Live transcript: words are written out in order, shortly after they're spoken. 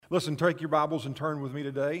Listen, take your Bibles and turn with me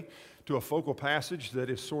today to a focal passage that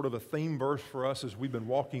is sort of a theme verse for us as we've been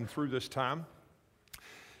walking through this time.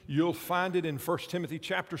 You'll find it in 1 Timothy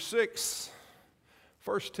chapter 6.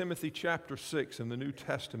 1 Timothy chapter 6 in the New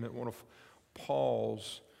Testament, one of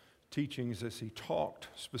Paul's teachings as he talked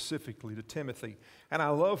specifically to Timothy. And I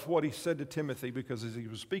love what he said to Timothy, because as he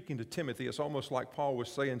was speaking to Timothy, it's almost like Paul was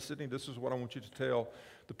saying, Sidney, this is what I want you to tell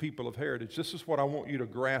the people of Heritage. This is what I want you to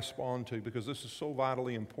grasp onto, because this is so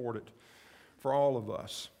vitally important for all of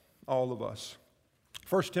us. All of us.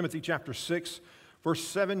 1 Timothy chapter 6, verse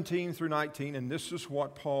 17 through 19, and this is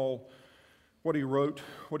what he wrote,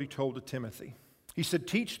 what he told to Timothy. He said,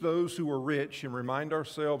 teach those who are rich and remind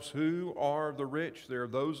ourselves who are the rich. They are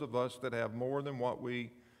those of us that have more than what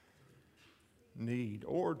we need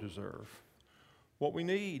or deserve. What we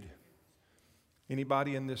need.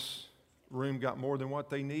 Anybody in this room got more than what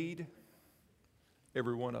they need?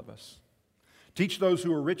 Every one of us. Teach those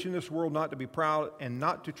who are rich in this world not to be proud and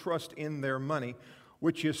not to trust in their money,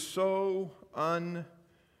 which is so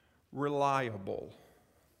unreliable.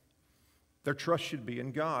 Their trust should be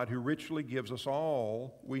in God, who richly gives us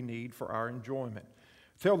all we need for our enjoyment.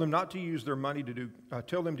 Tell them to use their money to do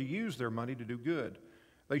good.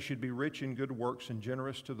 They should be rich in good works and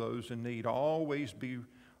generous to those in need, always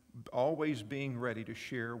being ready to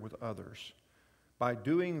share with others. By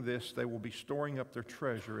doing this, they will be storing up their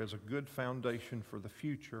treasure as a good foundation for the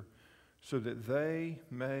future, so that they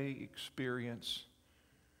may experience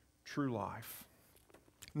true life.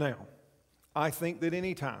 Now, I think that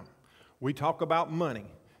any time we talk about money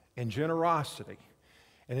and generosity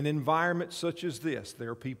in an environment such as this,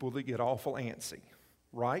 there are people that get awful antsy,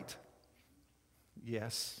 right?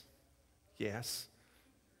 Yes,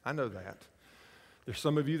 I know that. There's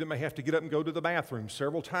some of you that may have to get up and go to the bathroom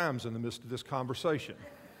several times in the midst of this conversation.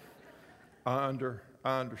 I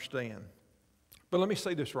understand. But let me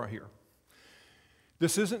say this right here.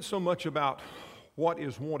 This isn't so much about what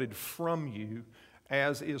is wanted from you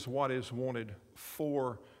as is what is wanted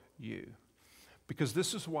for you. Because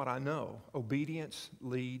this is what I know. Obedience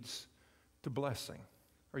leads to blessing.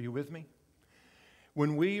 Are you with me?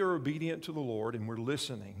 When we are obedient to the Lord and we're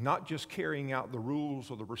listening, not just carrying out the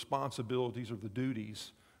rules or the responsibilities or the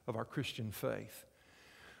duties of our Christian faith,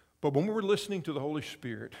 but when we're listening to the Holy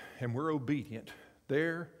Spirit and we're obedient,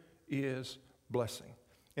 there is blessing.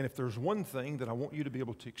 And if there's one thing that I want you to be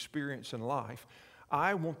able to experience in life,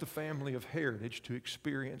 I want the family of Heritage to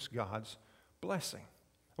experience God's blessing.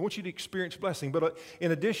 I want you to experience blessing. But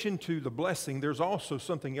in addition to the blessing, there's also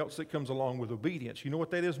something else that comes along with obedience. You know what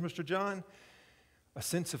that is, Mr. John? A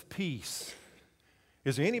sense of peace.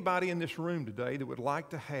 Is there anybody in this room today that would like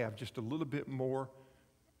to have just a little bit more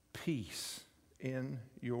peace in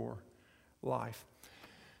your life?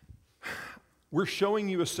 We're showing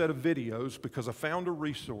you a set of videos because I found a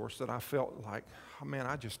resource that I felt like, oh man,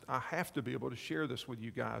 I have to be able to share this with you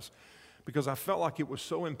guys, because I felt like it was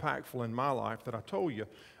so impactful in my life that I told you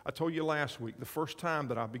last week, the first time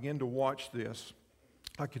that I began to watch this,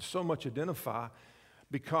 I could so much identify,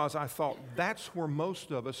 because I thought that's where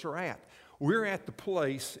most of us are at. We're at the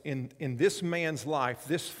place in this man's life,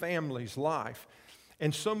 this family's life,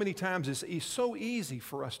 and so many times it's so easy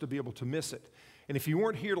for us to be able to miss it. And if you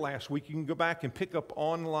weren't here last week, you can go back and pick up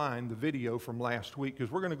online the video from last week,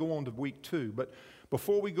 because we're going to go on to week 2. But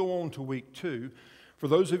before we go on to week 2, for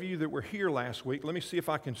those of you that were here last week, let me see if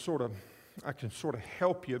I can sort of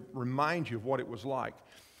help you, remind you of what it was like.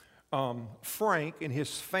 Frank and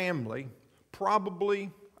his family, probably,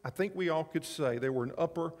 I think we all could say, they were an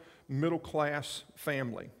upper middle class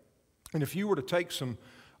family. And if you were to take some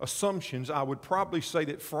assumptions, I would probably say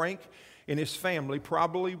that Frank and his family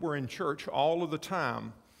probably were in church all of the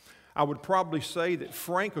time. I would probably say that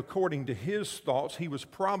Frank, according to his thoughts, he was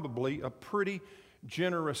probably a pretty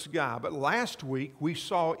generous guy. But last week we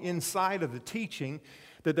saw inside of the teaching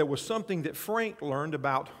that there was something that Frank learned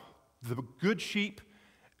about the good sheep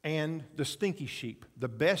and the stinky sheep, the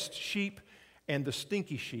best sheep and the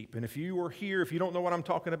stinky sheep. And if you were here, if you don't know what I'm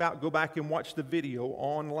talking about, go back and watch the video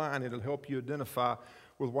online. It'll help you identify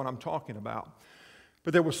with what I'm talking about.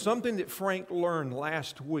 But there was something that Frank learned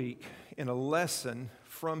last week in a lesson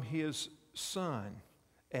from his son,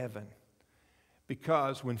 Evan.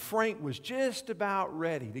 Because when Frank was just about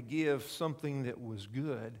ready to give something that was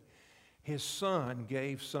good, his son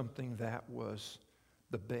gave something that was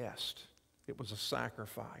the best. It was a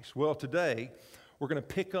sacrifice. Well, today, we're going to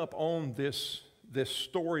pick up on this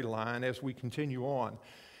storyline as we continue on.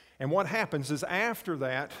 And what happens is after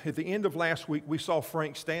that, at the end of last week, we saw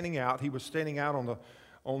Frank standing out. He was standing out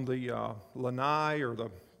on the lanai, or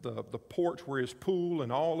the porch where his pool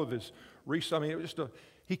and all of his research. I mean, it was just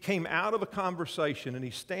He came out of a conversation and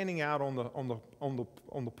he's standing out on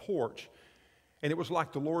the porch, and it was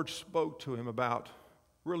like the Lord spoke to him about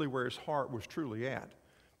really where his heart was truly at.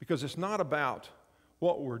 Because it's not about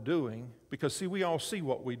what we're doing, because see, we all see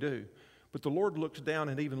what we do, but the Lord looks down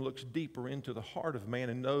and even looks deeper into the heart of man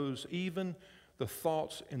and knows even the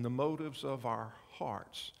thoughts and the motives of our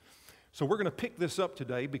hearts. So we're going to pick this up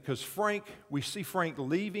today because we see Frank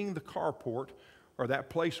leaving the carport, or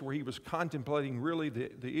that place where he was contemplating really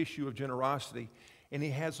the issue of generosity, and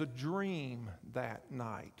he has a dream that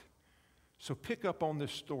night. So pick up on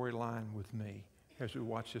this storyline with me as we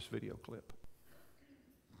watch this video clip.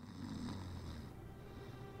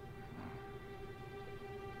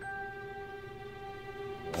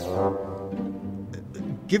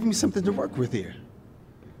 Give me something to work with here.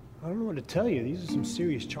 I don't know what to tell you. These are some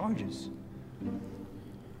serious charges.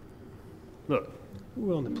 Look, we're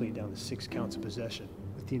willing to plead down to 6 counts of possession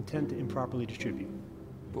with the intent to improperly distribute.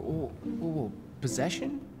 Whoa,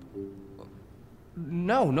 possession?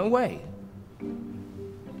 No way.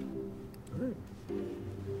 All right.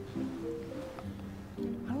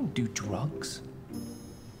 I don't do drugs.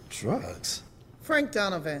 Drugs? Frank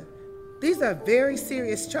Donovan, these are very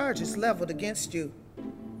serious charges leveled against you.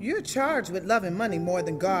 You're charged with loving money more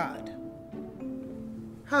than God.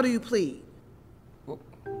 How do you plead? Well,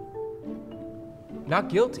 not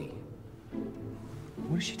guilty.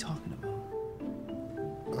 What is she talking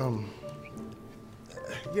about?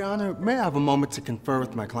 Your Honor, may I have a moment to confer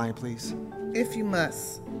with my client, please? If you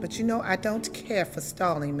must, but you know I don't care for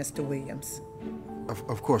stalling, Mr. Williams.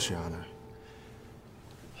 Of course, Your Honor.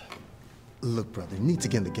 Look, brother, you need to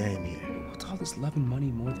get in the game here. What's all this loving money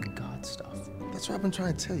more than God stuff? That's what I've been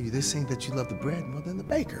trying to tell you. They're saying that you love the bread more than the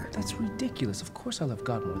baker. That's ridiculous. Of course I love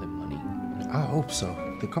God more than money. I hope so.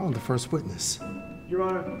 They're calling the first witness. Your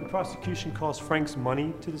Honor, the prosecution calls Frank's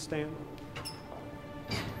money to the stand.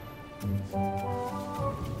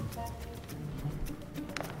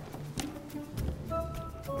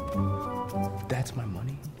 That's my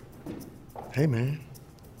money? Hey, man.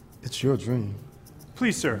 It's your dream.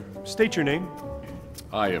 Please, sir, state your name.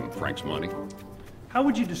 I am Frank's money. How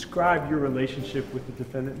would you describe your relationship with the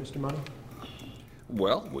defendant, Mr. Money?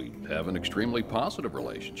 Well, we have an extremely positive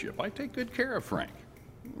relationship. I take good care of Frank.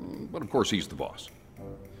 But of course, he's the boss.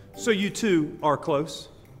 So you two are close?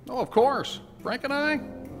 Oh, of course. Frank and I,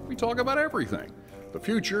 we talk about everything. The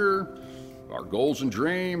future, our goals and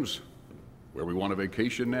dreams, where we want a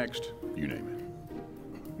vacation next, you name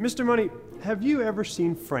it. Mr. Money, have you ever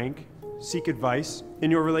seen Frank seek advice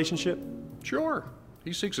in your relationship? Sure.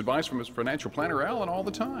 He seeks advice from his financial planner, Alan, all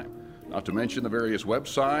the time. Not to mention the various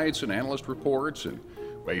websites and analyst reports, and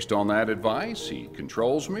based on that advice, he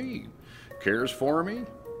controls me, cares for me,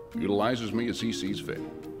 utilizes me as he sees fit.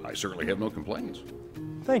 I certainly have no complaints.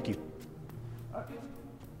 Thank you.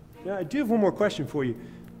 Now, I do have one more question for you.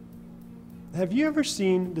 Have you ever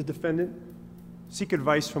seen the defendant seek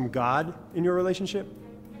advice from God in your relationship?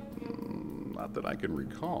 Not that I can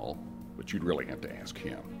recall, but you'd really have to ask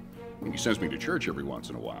him. He sends me to church every once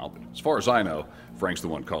in a while, but as far as I know, Frank's the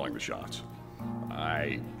one calling the shots.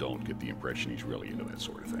 I don't get the impression he's really into that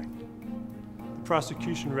sort of thing. The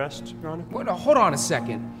prosecution rests, Your Honor? Well, now, hold on a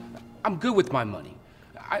second. I'm good with my money.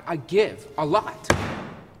 I give a lot.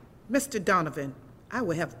 Mr. Donovan, I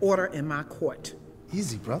will have order in my court.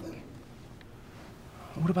 Easy, brother.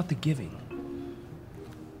 What about the giving?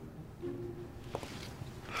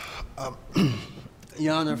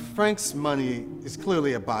 Your Honor, Frank's money is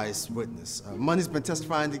clearly a biased witness. Money's been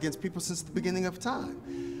testifying against people since the beginning of time.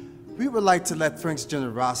 We would like to let Frank's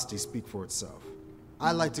generosity speak for itself.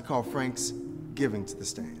 I'd like to call Frank's giving to the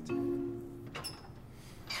stand.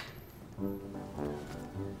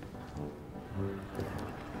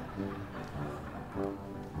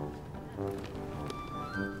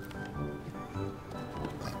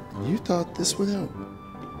 You thought this would help?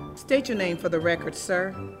 State your name for the record,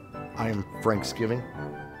 sir. I am Frank's Giving.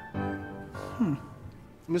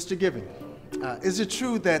 Mr. Giving, is it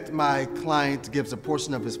true that my client gives a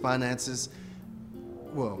portion of his finances,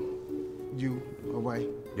 well, you away?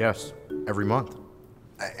 Yes, every month.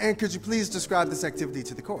 And could you please describe this activity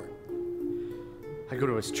to the court? I go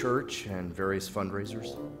to his church and various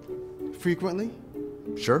fundraisers. Frequently?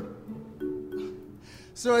 Sure.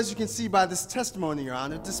 So as you can see by this testimony, Your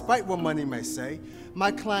Honor, despite what money may say,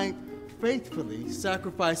 my client faithfully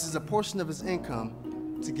sacrifices a portion of his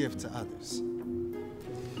income to give to others.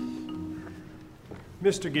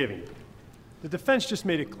 Mr. Giving, the defense just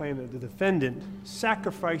made a claim that the defendant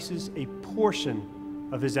sacrifices a portion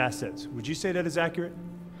of his assets. Would you say that is accurate?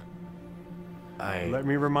 Let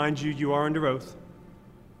me remind you, you are under oath.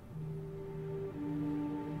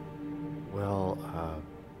 Well,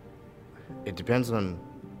 It depends on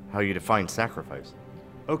how you define sacrifice.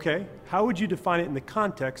 Okay, how would you define it in the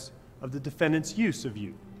context of the defendant's use of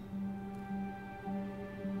you?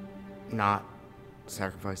 Not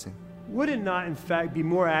sacrificing. Would it not, in fact, be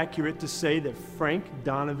more accurate to say that Frank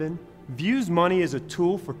Donovan views money as a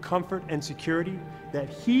tool for comfort and security, that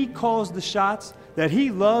he calls the shots, that he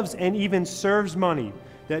loves and even serves money,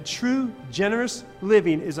 that true, generous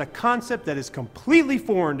living is a concept that is completely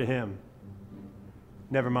foreign to him?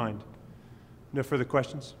 Never mind. No further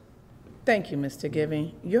questions? Thank you, Mr.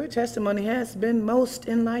 Giving. Your testimony has been most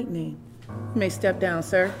enlightening. You may step down,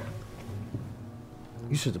 sir.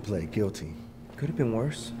 You should have pled guilty. Could have been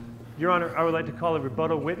worse. Your Honor, I would like to call a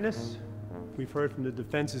rebuttal witness. We've heard from the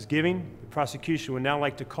defense's giving. The prosecution would now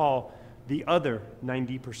like to call the other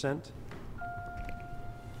 90%.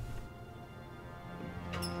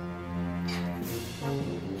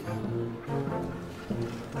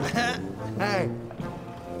 Hey,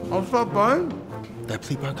 what's up, bud? That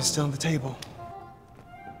plea bargain's still on the table.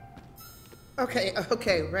 Okay,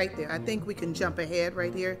 right there. I think we can jump ahead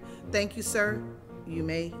right here. Thank you, sir. You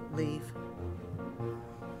may leave.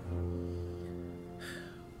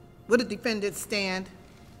 Will the defendant stand?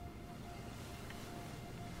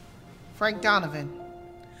 Frank Donovan,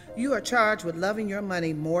 you are charged with loving your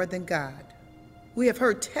money more than God. We have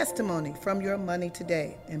heard testimony from your money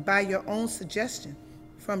today, and by your own suggestion,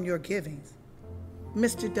 from your givings.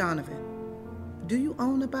 Mr. Donovan, do you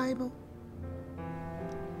own a Bible?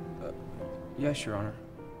 Yes, Your Honor.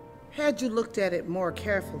 Had you looked at it more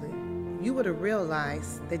carefully, you would have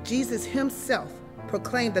realized that Jesus himself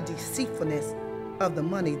proclaimed the deceitfulness of the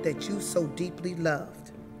money that you so deeply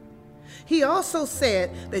loved. He also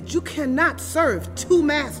said that you cannot serve two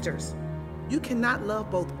masters. You cannot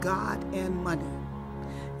love both God and money.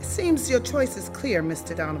 It seems your choice is clear,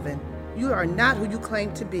 Mr. Donovan. You are not who you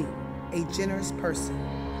claim to be, a generous person.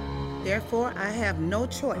 Therefore, I have no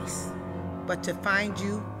choice but to find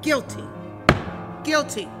you guilty.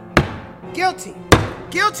 Guilty. Guilty.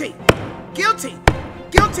 Guilty. Guilty.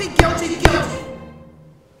 Guilty, guilty, guilty.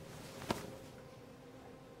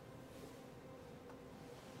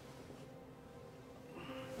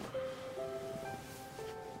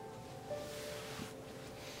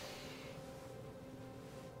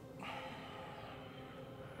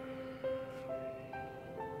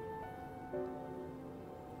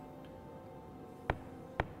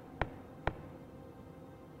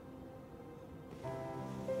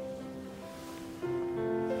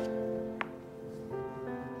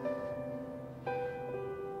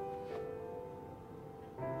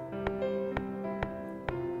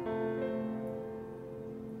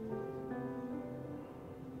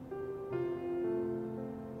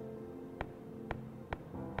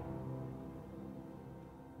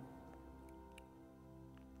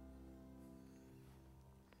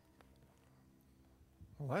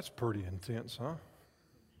 Well, that's pretty intense, huh?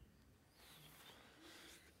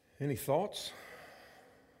 Any thoughts?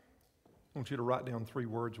 I want you to write down 3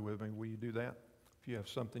 words with me. Will you do that? If you have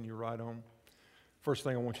something you write on. First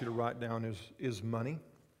thing I want you to write down is money.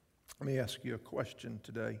 Let me ask you a question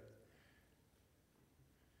today.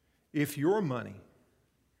 If your money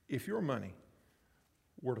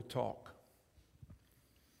were to talk,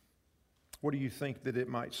 what do you think that it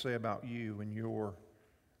might say about you and your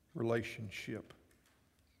relationship?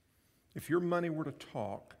 If your money were to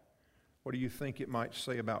talk, what do you think it might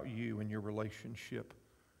say about you and your relationship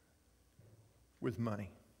with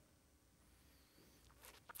money?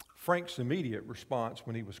 Frank's immediate response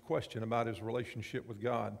when he was questioned about his relationship with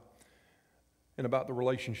God and about the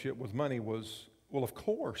relationship with money was, well, of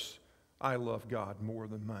course I love God more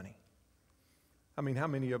than money. I mean, how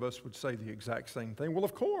many of us would say the exact same thing? Well,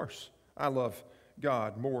 of course I love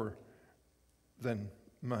God more than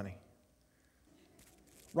money.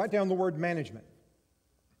 Write down the word management.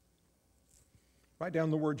 Write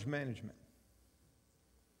down the words management.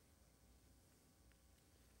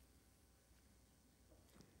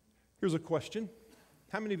 Here's a question.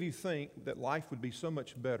 How many of you think that life would be so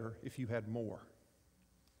much better if you had more?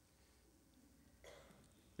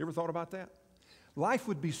 You ever thought about that? Life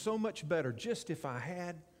would be so much better just if I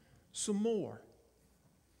had some more.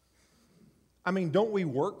 I mean, don't we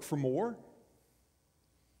work for more?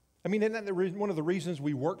 I mean, isn't that one of the reasons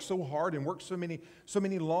we work so hard and work so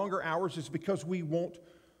many longer hours is because we want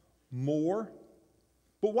more?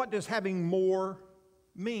 But what does having more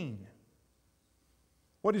mean?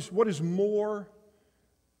 What does more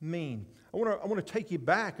mean? I want to take you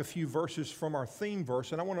back a few verses from our theme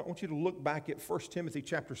verse, and I want you to look back at 1 Timothy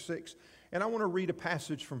chapter 6. And I want to read a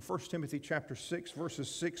passage from 1 Timothy chapter 6, verses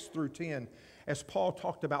 6 through 10, as Paul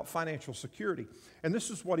talked about financial security. And this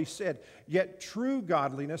is what he said: "Yet true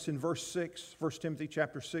godliness," in verse 6, 1 Timothy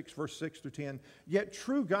chapter 6, verse 6 through 10, "Yet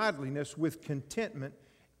true godliness with contentment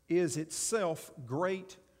is itself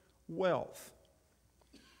great wealth."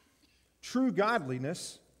 True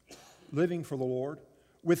godliness, living for the Lord,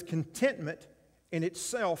 with contentment in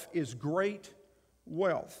itself is great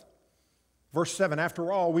wealth. Verse 7,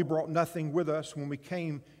 "After all, we brought nothing with us when we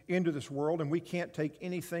came into this world, and we can't take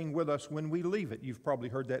anything with us when we leave it." You've probably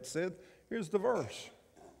heard that said. Here's the verse.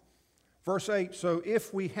 Verse 8, "So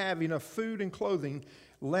if we have enough food and clothing,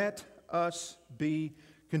 let us be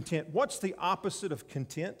content." What's the opposite of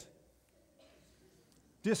content?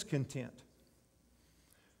 Discontent.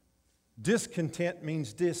 Discontent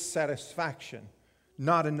means dissatisfaction,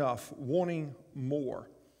 not enough, wanting more.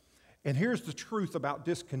 And here's the truth about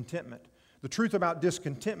discontentment. The truth about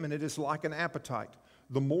discontentment, it is like an appetite.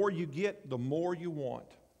 The more you get, the more you want.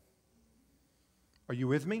 Are you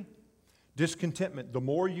with me? Discontentment, the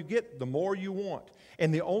more you get, the more you want.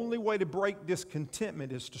 And the only way to break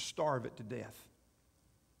discontentment is to starve it to death.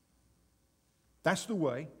 That's the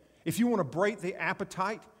way. If you want to break the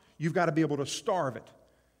appetite, you've got to be able to starve it.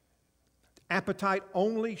 Appetite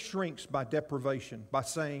only shrinks by deprivation, by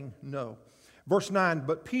saying no. Verse 9,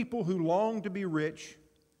 "But people who long to be rich,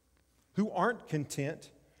 who aren't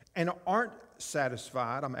content and aren't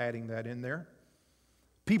satisfied," I'm adding that in there,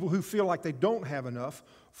 people who feel like they don't have enough,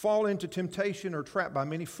 fall into temptation or trapped by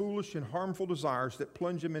many foolish and harmful desires that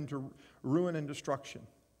plunge them into ruin and destruction.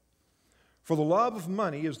 For the love of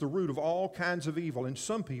money is the root of all kinds of evil, and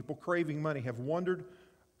some people, craving money, have wandered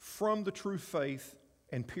from the true faith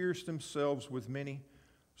and pierced themselves with many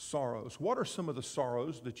sorrows. What are some of the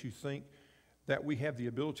sorrows that you think that we have the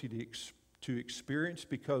ability to experience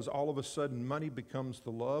because all of a sudden money becomes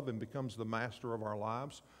the love and becomes the master of our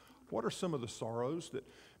lives? What are some of the sorrows that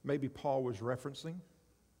maybe Paul was referencing?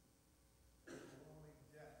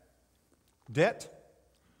 Debt.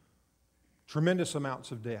 Tremendous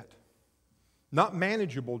amounts of debt. Not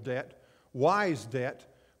manageable debt, wise debt,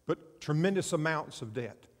 but tremendous amounts of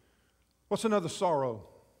debt. What's another sorrow?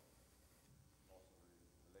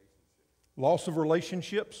 Loss of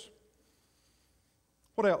relationships.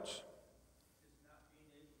 What else?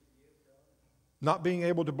 Not being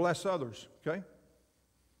able to bless others. Okay?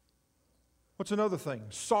 What's another thing?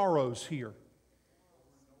 Sorrows here.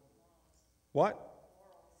 What?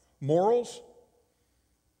 Morals?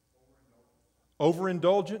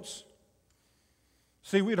 Overindulgence.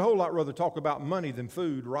 See, we'd a whole lot rather talk about money than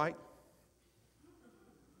food, right?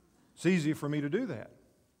 It's easy for me to do that.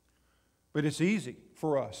 But it's easy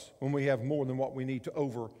for us when we have more than what we need to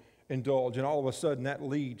overindulge, and all of a sudden that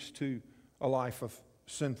leads to a life of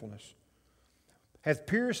sinfulness. Hath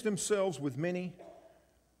pierced themselves with many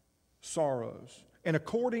sorrows. And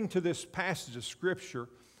according to this passage of Scripture,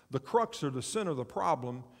 the crux or the center of the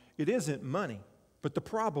problem, it isn't money, but the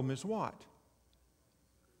problem is what?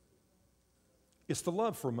 It's the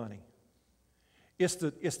love for money. It's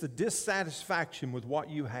the dissatisfaction with what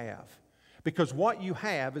you have. Because what you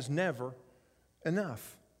have is never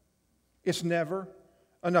enough. It's never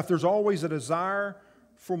enough. There's always a desire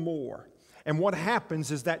for more. And what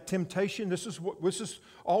happens is that temptation,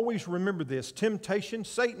 always remember this, temptation,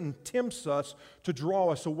 Satan tempts us to draw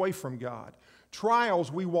us away from God.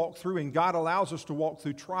 Trials we walk through, and God allows us to walk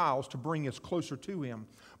through trials to bring us closer to Him.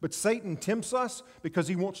 But Satan tempts us because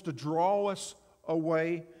he wants to draw us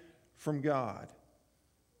away from God.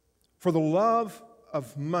 For the love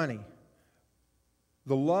of money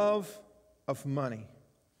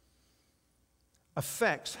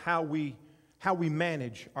affects how we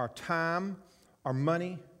manage our time, our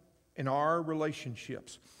money, and our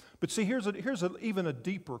relationships. But see, here's even a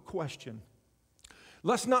deeper question.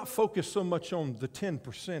 Let's not focus so much on the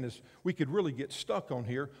 10% as we could really get stuck on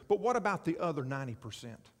here, but what about the other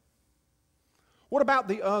 90%? What about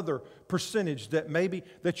the other percentage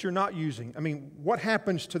that you're not using? I mean, what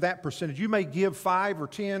happens to that percentage? You may give 5 or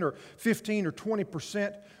 10 or 15 or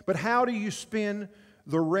 20%, but how do you spend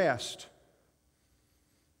the rest?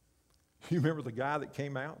 You remember the guy that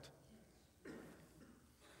came out?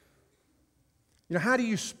 You know, how do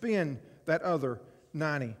you spend that other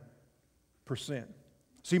 90%?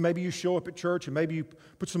 See, maybe you show up at church and maybe you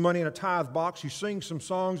put some money in a tithe box, you sing some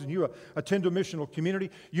songs, and you attend a missional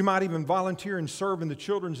community. You might even volunteer and serve in the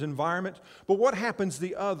children's environment. But what happens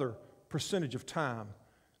the other percentage of time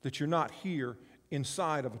that you're not here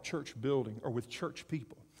inside of a church building or with church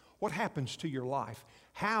people? What happens to your life?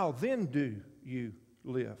 How then do you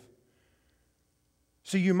live.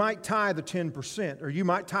 See, you might tithe the 10%, or you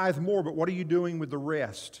might tithe more, but what are you doing with the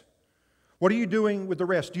rest? What are you doing with the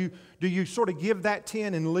rest? Do you sort of give that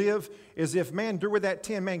 10 and live as if, man, with that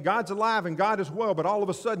 10, man, God's alive and God is well, but all of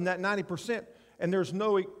a sudden that 90%, and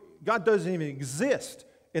God doesn't even exist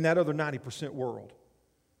in that other 90% world.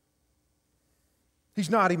 He's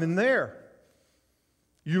not even there.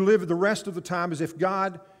 You live the rest of the time as if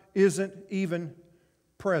God isn't even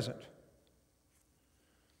present.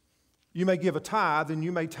 You may give a tithe, and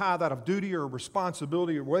you may tithe out of duty or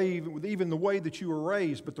responsibility or even the way that you were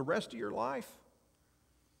raised, but the rest of your life,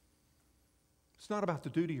 it's not about the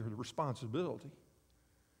duty or the responsibility.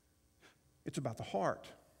 It's about the heart.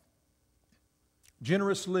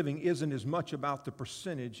 Generous living isn't as much about the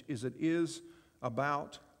percentage as it is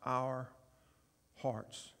about our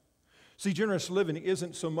hearts. See, generous living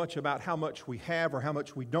isn't so much about how much we have or how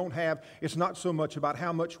much we don't have. It's not so much about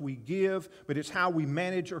how much we give, but it's how we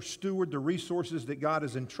manage or steward the resources that God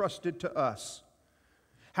has entrusted to us.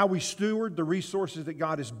 How we steward the resources that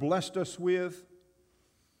God has blessed us with.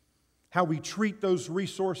 How we treat those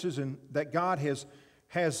resources and that God has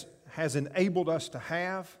enabled us to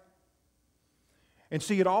have. And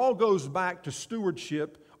see, it all goes back to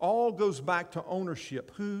stewardship, all goes back to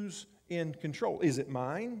ownership. Who's in control? Is it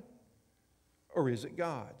mine? Or is it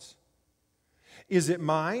God's? Is it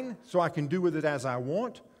mine so I can do with it as I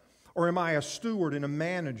want? Or am I a steward and a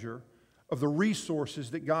manager of the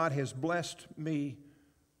resources that God has blessed me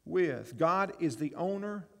with? God is the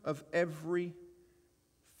owner of everything.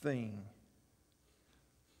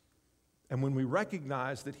 And when we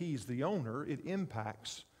recognize that He's the owner, it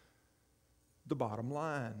impacts the bottom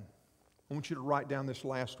line. I want you to write down this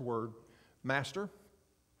last word. Master.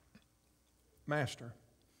 Master.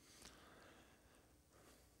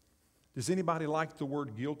 Does anybody like the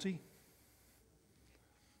word guilty?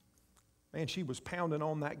 Man, she was pounding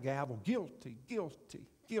on that gavel. Guilty, guilty,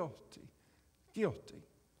 guilty, guilty.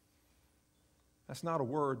 That's not a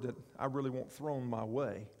word that I really want thrown my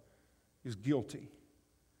way, is guilty.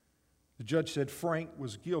 The judge said Frank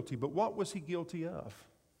was guilty, but what was he guilty of?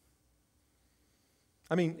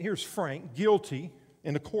 I mean, here's Frank, guilty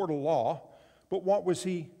in a court of law, but what was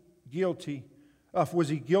he guilty of? Was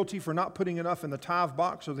he guilty for not putting enough in the tithe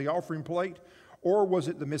box or the offering plate? Or was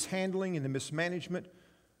it the mishandling and the mismanagement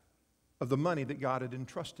of the money that God had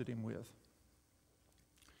entrusted him with?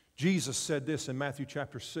 Jesus said this in Matthew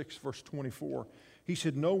chapter 6, verse 24. He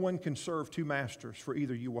said, "No one can serve two masters, for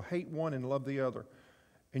either you will hate one and love the other,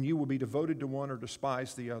 and you will be devoted to one or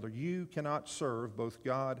despise the other. You cannot serve both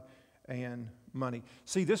God and money."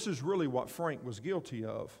 See, this is really what Frank was guilty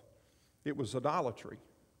of. It was idolatry.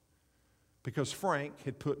 Because Frank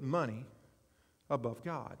had put money above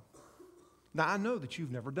God. Now, I know that you've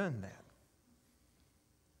never done that.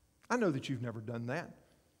 I know that you've never done that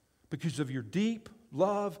because of your deep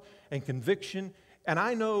love and conviction. And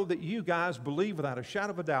I know that you guys believe without a shadow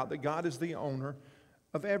of a doubt that God is the owner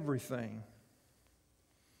of everything.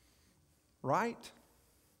 Right?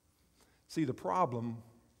 See, the problem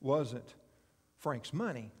wasn't Frank's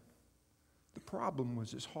money. The problem was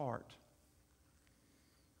his heart.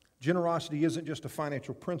 Generosity isn't just a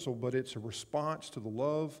financial principle, but it's a response to the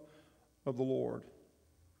love of the Lord.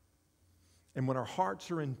 And when our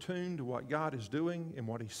hearts are in tune to what God is doing and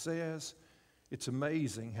what He says, it's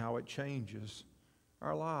amazing how it changes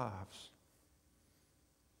our lives.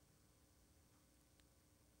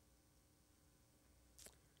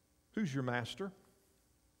 Who's your master?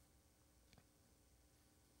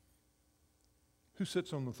 Who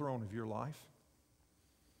sits on the throne of your life?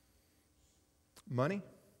 Money?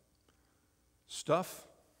 Stuff,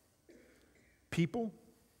 people,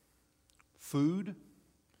 food,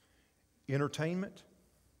 entertainment,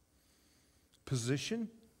 position,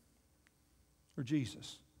 or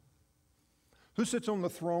Jesus? Who sits on the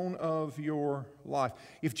throne of your life?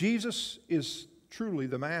 If Jesus is truly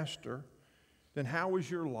the master, then how is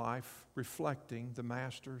your life reflecting the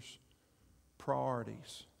master's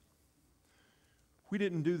priorities? We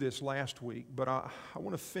didn't do this last week, but I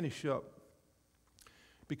want to finish up.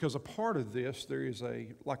 Because a part of this, there is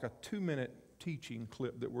like a 2-minute teaching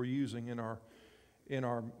clip that we're using in our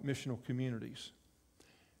missional communities.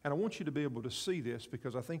 And I want you to be able to see this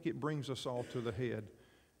because I think it brings us all to the head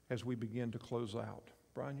as we begin to close out.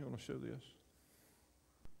 Brian, you want to show this?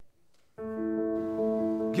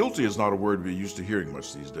 Guilty is not a word we're used to hearing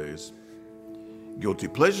much these days. Guilty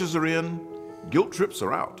pleasures are in, guilt trips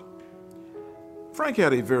are out. Frank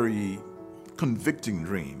had a very convicting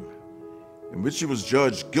dream in which he was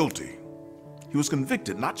judged guilty. He was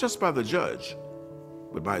convicted not just by the judge,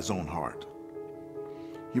 but by his own heart.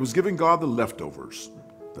 He was giving God the leftovers,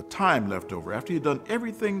 the time left over after he had done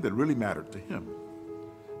everything that really mattered to him,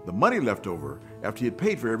 the money left over after he had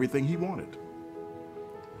paid for everything he wanted.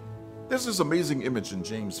 There's this amazing image in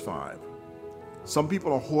James 5. Some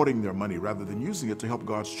people are hoarding their money rather than using it to help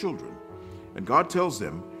God's children. And God tells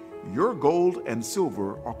them, your gold and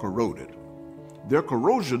silver are corroded. Their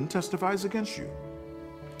corrosion testifies against you.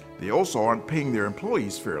 They also aren't paying their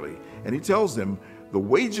employees fairly, and he tells them, the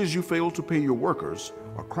wages you fail to pay your workers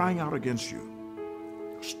are crying out against you.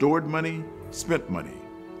 Stored money, spent money,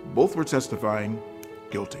 both were testifying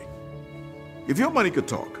guilty. If your money could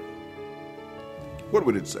talk, what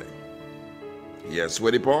would it say? He has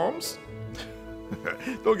sweaty palms?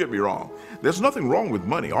 Don't get me wrong. There's nothing wrong with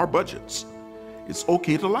money or budgets. It's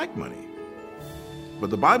okay to like money. But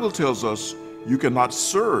the Bible tells us you cannot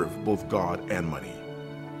serve both God and money.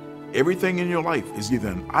 Everything in your life is either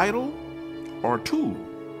an idol or a tool.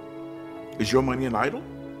 Is your money an idol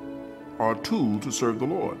or a tool to serve the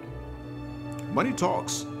Lord? Money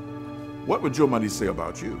talks. What would your money say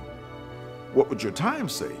about you? What would your time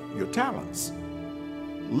say, your talents?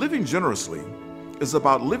 Living generously is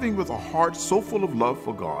about living with a heart so full of love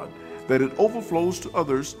for God that it overflows to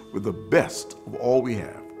others with the best of all we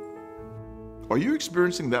have. Are you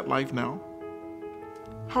experiencing that life now?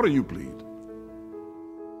 How do you plead?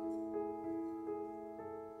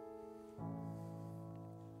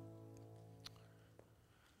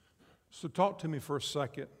 So talk to me for a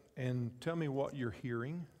second and tell me what you're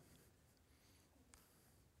hearing.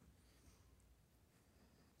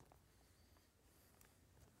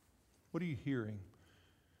 What are you hearing?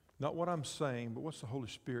 Not what I'm saying, but what's the Holy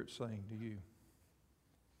Spirit saying to you?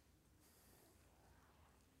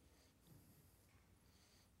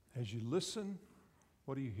 As you listen,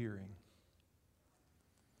 what are you hearing?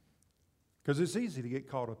 Because it's easy to get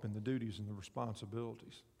caught up in the duties and the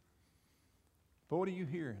responsibilities. But what are you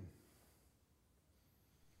hearing?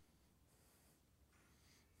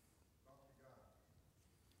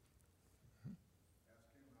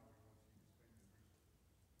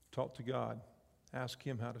 Talk to God. Ask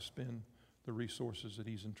Him how to spend the resources that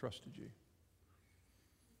He's entrusted you.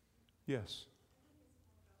 Yes.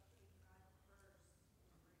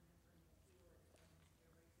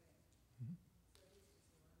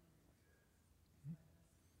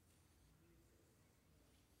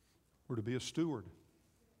 We're to be a steward.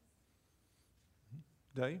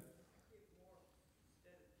 Dave?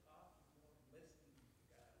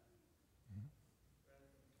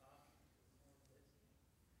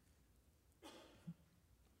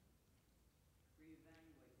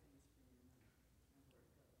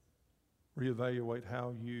 Reevaluate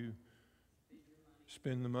how you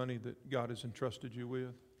spend the money that God has entrusted you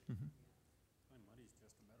with. Mm-hmm. Money's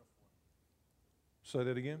just a metaphor. Say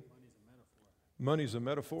that again. Money's a metaphor. Money's a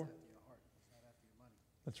metaphor.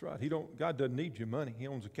 That's right. God doesn't need your money. He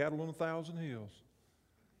owns the cattle on 1,000 hills.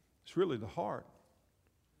 It's really the heart.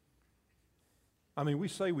 I mean, we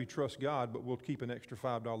say we trust God, but we'll keep an extra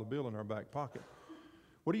 $5 bill in our back pocket.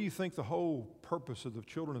 What do you think the whole purpose of the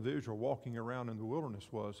children of Israel walking around in the wilderness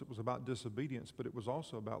was? It was about disobedience, but it was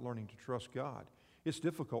also about learning to trust God. It's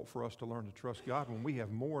difficult for us to learn to trust God when we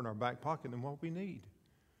have more in our back pocket than what we need.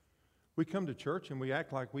 We come to church and we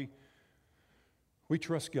act like we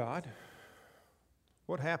trust God.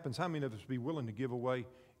 What happens? How many of us would be willing to give away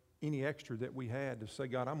any extra that we had to say,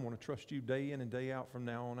 God, I'm going to trust you day in and day out from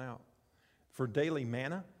now on out. For daily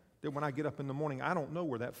manna, that when I get up in the morning, I don't know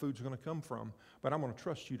where that food's going to come from, but I'm going to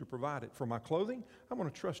trust you to provide it. For my clothing, I'm going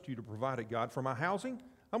to trust you to provide it, God. For my housing,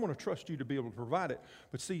 I'm going to trust you to be able to provide it.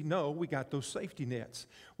 But see, no, we got those safety nets.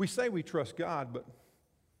 We say we trust God, but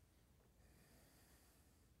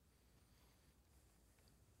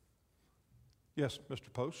yes,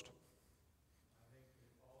 Mr. Post.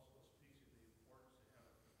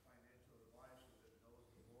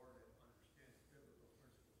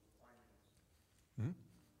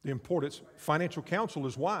 The importance, financial counsel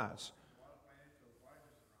is wise.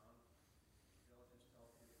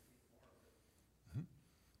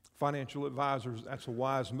 Financial advisors, that's a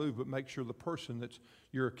wise move, but make sure the person that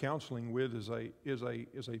you're counseling with is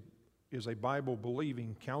a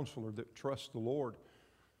Bible-believing counselor that trusts the Lord.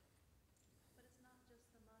 But it's not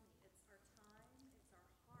just the money, it's our time, it's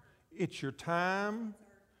our heart. It's your time.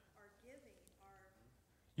 It's our giving,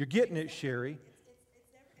 You're getting it, Sherry.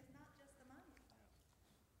 it's not just the money.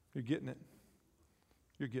 You're getting it.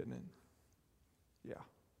 You're getting it. Yeah.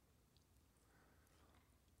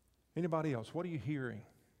 Anybody else? What are you hearing?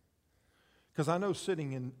 Because I know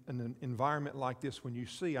sitting in an environment like this, when you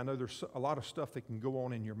see, I know there's a lot of stuff that can go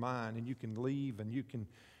on in your mind, and you can leave and you can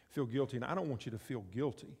feel guilty. And I don't want you to feel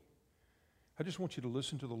guilty. I just want you to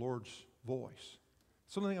listen to the Lord's voice.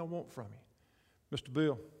 It's the only thing I want from you. Mr.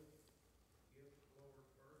 Bill.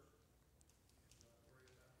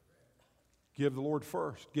 Give the Lord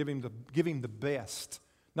first. Give him the best,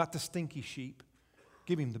 not the stinky sheep.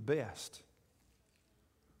 Give him the best.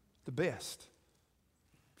 The best.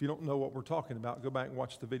 If you don't know what we're talking about, go back and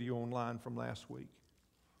watch the video online from last week.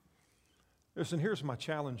 Listen, here's my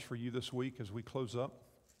challenge for you this week as we close up.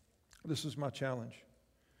 This is my challenge.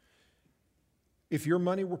 If your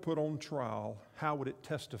money were put on trial, how would it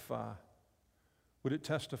testify? Would it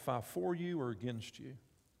testify for you or against you?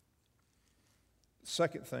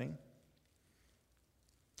 Second thing,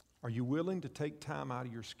 are you willing to take time out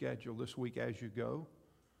of your schedule this week as you go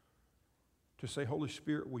to say, Holy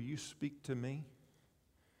Spirit, will you speak to me?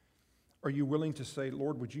 Are you willing to say,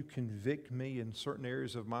 Lord, would you convict me in certain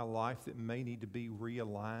areas of my life that may need to be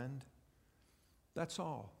realigned? That's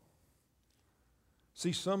all.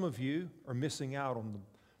 See, some of you are missing out on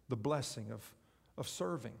the blessing of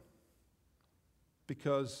serving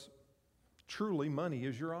because truly money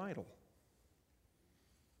is your idol.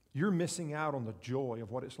 You're missing out on the joy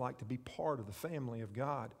of what it's like to be part of the family of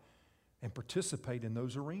God and participate in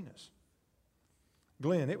those arenas.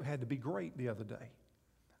 Glenn, it had to be great the other day.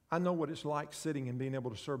 I know what it's like sitting and being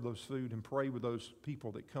able to serve those food and pray with those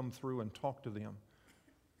people that come through and talk to them.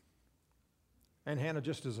 And Hannah,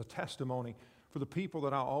 just as a testimony, for the people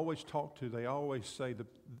that I always talk to, they always say that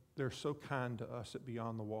they're so kind to us at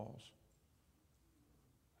Beyond the Walls.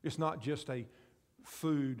 It's not just a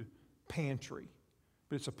food pantry,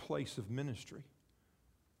 but it's a place of ministry,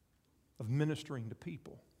 of ministering to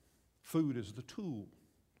people. Food is the tool,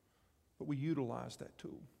 but we utilize that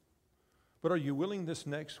tool. But are you willing this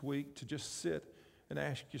next week to just sit and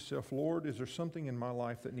ask yourself, Lord, is there something in my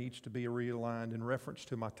life that needs to be realigned in reference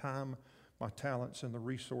to my time, my talents, and the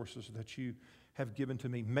resources that you have given to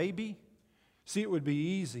me? Maybe, see, it would be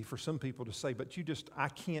easy for some people to say, but I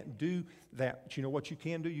can't do that. But you know what you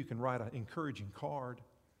can do? You can write an encouraging card.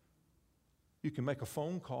 You can make a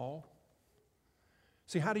phone call.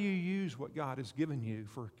 See, how do you use what God has given you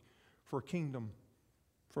for a kingdom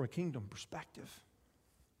perspective?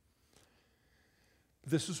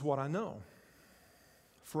 This is what I know.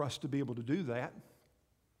 For us to be able to do that,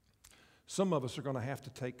 some of us are going to have to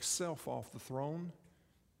take self off the throne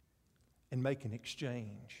and make an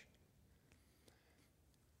exchange.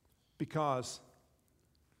 Because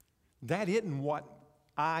that isn't what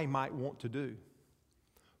I might want to do.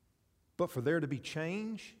 But for there to be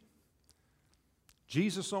change,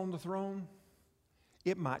 Jesus on the throne,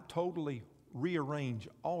 it might totally rearrange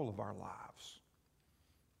all of our lives.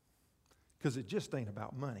 Because it just ain't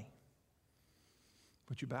about money.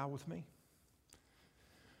 Would you bow with me?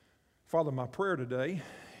 Father, my prayer today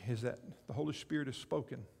is that the Holy Spirit has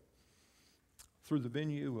spoken through the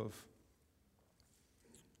venue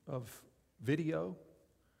of video,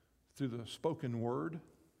 through the spoken word.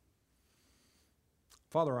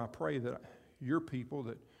 Father, I pray that your people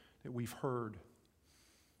that we've heard,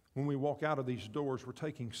 when we walk out of these doors, we're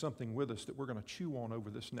taking something with us that we're going to chew on over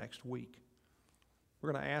this next week.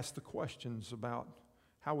 We're going to ask the questions about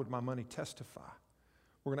how would my money testify?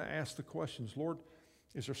 We're going to ask the questions, Lord,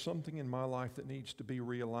 is there something in my life that needs to be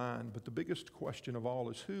realigned? But the biggest question of all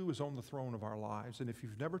is who is on the throne of our lives? And if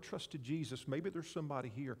you've never trusted Jesus, maybe there's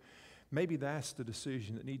somebody here. Maybe that's the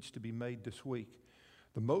decision that needs to be made this week.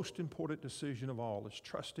 The most important decision of all is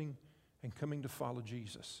trusting and coming to follow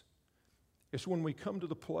Jesus. It's when we come to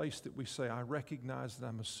the place that we say, I recognize that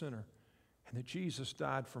I'm a sinner and that Jesus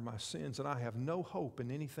died for my sins, and I have no hope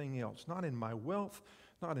in anything else, not in my wealth,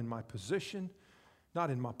 not in my position, not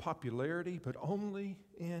in my popularity, but only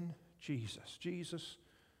in Jesus. Jesus,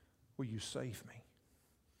 will you save me?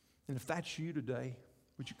 And if that's you today,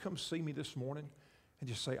 would you come see me this morning and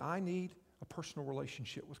just say, I need a personal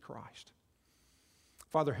relationship with Christ.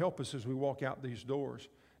 Father, help us as we walk out these doors,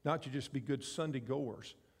 not to just be good Sunday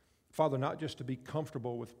goers. Father, not just to be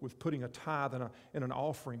comfortable with putting a tithe in an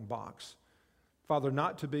offering box. Father,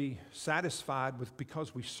 not to be satisfied with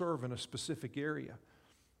because we serve in a specific area.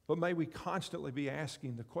 But may we constantly be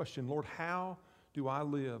asking the question, Lord, how do I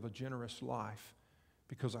live a generous life?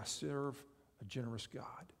 Because I serve a generous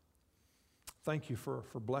God. Thank you for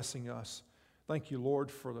blessing us. Thank you,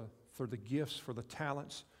 Lord, for the gifts, for the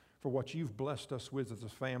talents, for what you've blessed us with as a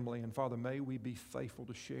family. And Father, may we be faithful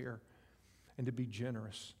to share and to be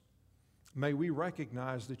generous. May we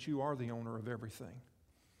recognize that you are the owner of everything.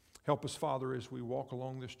 Help us, Father, as we walk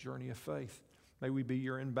along this journey of faith. May we be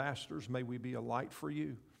your ambassadors. May we be a light for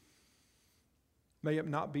you. May it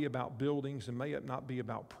not be about buildings and may it not be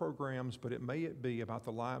about programs, but may it be about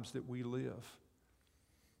the lives that we live.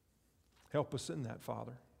 Help us in that,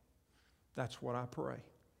 Father. That's what I pray.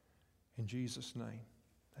 In Jesus' name,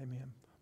 amen.